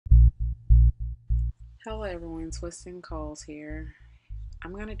Hello everyone, TwistNCoils here.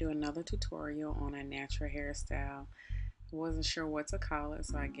 I'm going to do another tutorial on a natural hairstyle. I wasn't sure what to call it,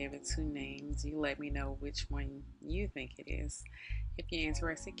 so I gave it two names. You let me know which one you think it is. If you're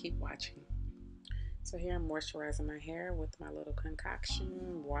interested, keep watching. So here I'm moisturizing my hair with my little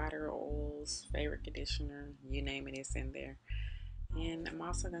concoction, water, oils, favorite conditioner, you name it, it's in there. And I'm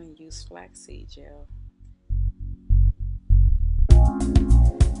also going to use flaxseed gel.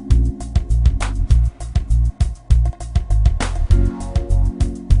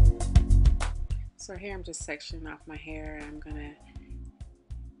 So here I'm just sectioning off my hair. I'm going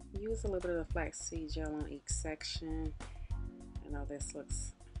to use a little bit of the flaxseed gel on each section. I know this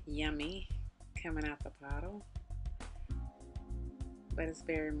looks yummy coming out the bottle, but it's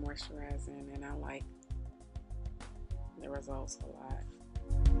very moisturizing and I like the results a lot.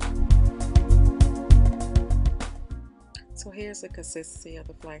 So here's the consistency of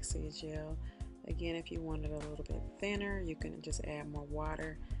the flaxseed gel. Again, if you want it a little bit thinner, you can just add more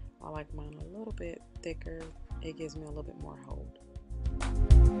water. I like mine a little bit thicker. It gives me a little bit more hold.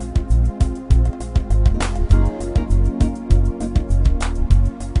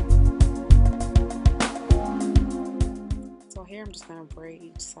 So here I'm just going to braid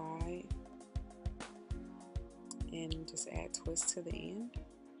each side and just add twists to the end.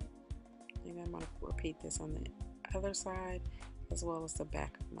 And I'm going to repeat this on the other side as well as the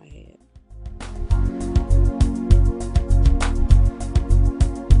back of my head.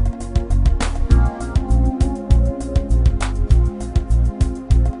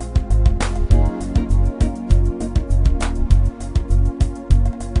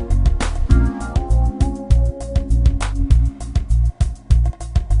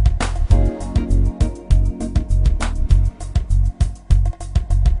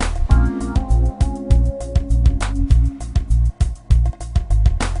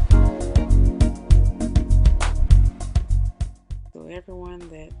 Everyone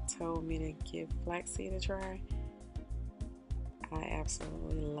that told me to give flaxseed a try, I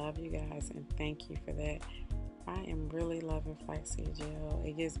absolutely love you guys and thank you for that. I am really loving flaxseed gel.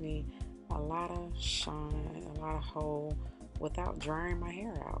 It gives me a lot of shine, a lot of hold without drying my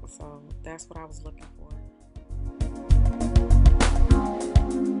hair out. So that's what I was looking for.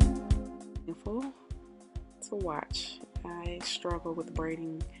 Painful to watch. I struggle with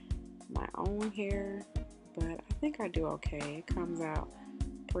braiding my own hair, but I think I do okay. It comes out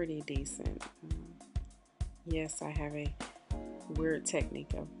pretty decent. Yes, I have a weird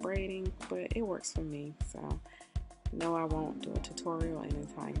technique of braiding, but it works for me. So no, I won't do a tutorial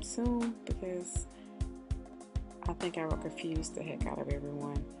anytime soon because I think I will confuse the heck out of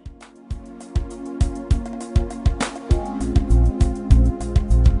everyone.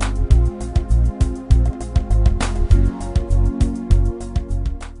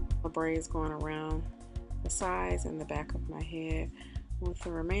 The braids going around the sides and the back of my head. With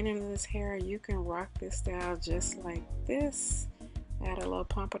the remaining of this hair, you can rock this style just like this. Add a little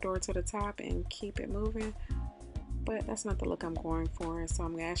pompadour to the top and keep it moving. But that's not the look I'm going for, so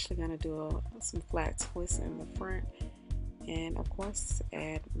I'm actually going to do some flat twists in the front. And of course,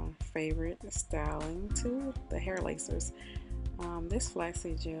 add my favorite styling tool, the hair lacers. This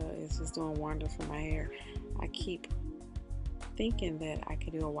flaxseed gel is just doing wonders for my hair. I keep thinking that I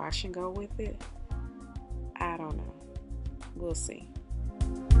could do a wash and go with it. I don't know. We'll see.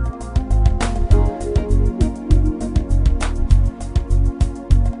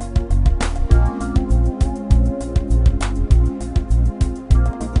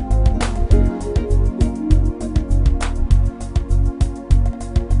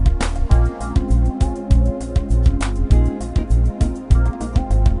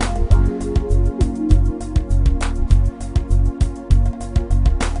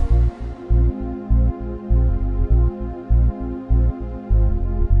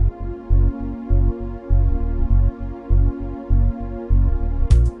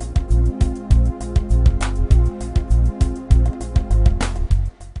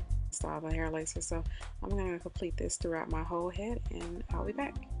 The hair lacer, so I'm going to complete this throughout my whole head and I'll be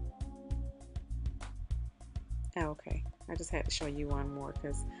back. Okay, I just had to show you one more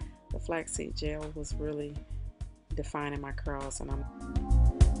because the flaxseed gel was really defining my curls, and I'm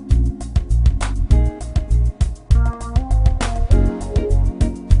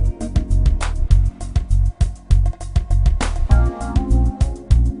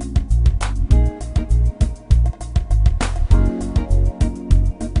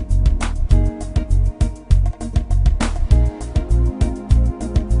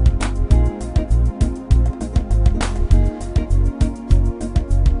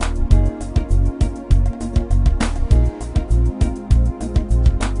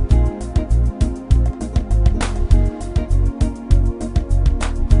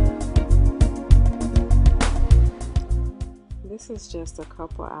is just a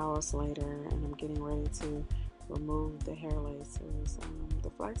couple hours later, and I'm getting ready to remove the hair laces. The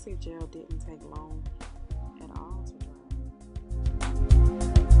flaxseed gel didn't take long at all to dry.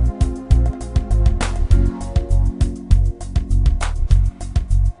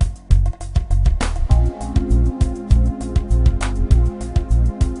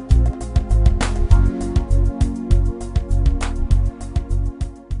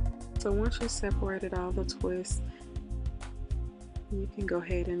 So once you separated all the twists, you can go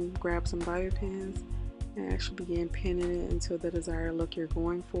ahead and grab some bobby pins and actually begin pinning it into the desired look you're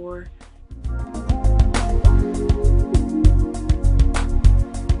going for.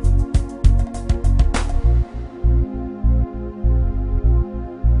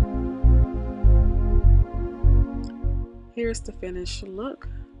 Here's the finished look.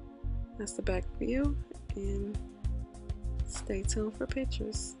 That's the back view, and stay tuned for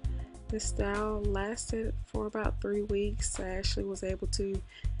pictures. This style lasted for about 3 weeks. I actually was able to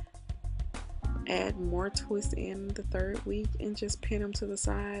add more twists in the 3rd week and just pin them to the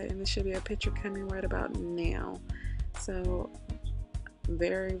side, and there should be a picture coming right about now. So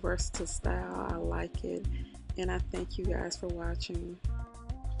very versatile style. I like it, and I thank you guys for watching.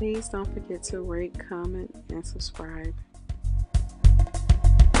 Please don't forget to rate, comment, and subscribe.